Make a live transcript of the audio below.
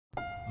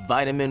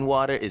Vitamin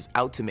Water is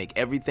out to make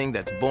everything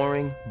that's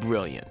boring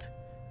brilliant,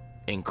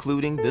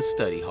 including the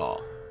study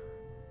hall.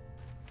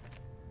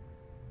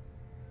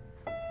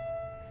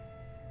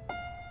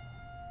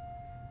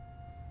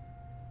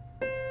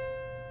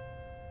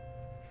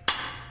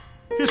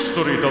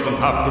 History doesn't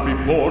have to be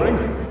boring.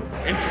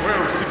 In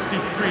 1263,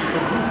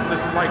 the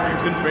ruthless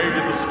Vikings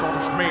invaded the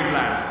Scottish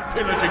mainland,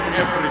 pillaging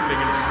everything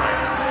in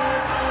sight.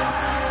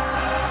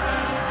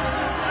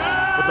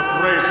 But the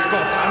brave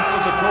Scots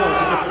answered the call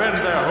to defend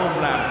their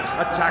homeland,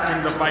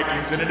 attacking the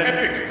Vikings in an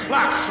epic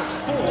clash of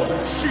sword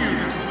and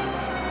shield.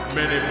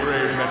 Many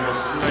brave men were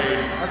slain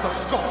as the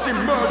Scots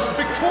emerged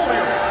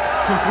victorious,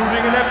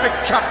 concluding an epic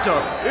chapter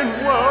in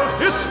world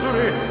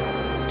history.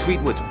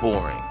 Tweet what's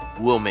boring.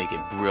 We'll make it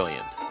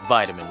brilliant.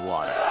 Vitamin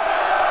Water.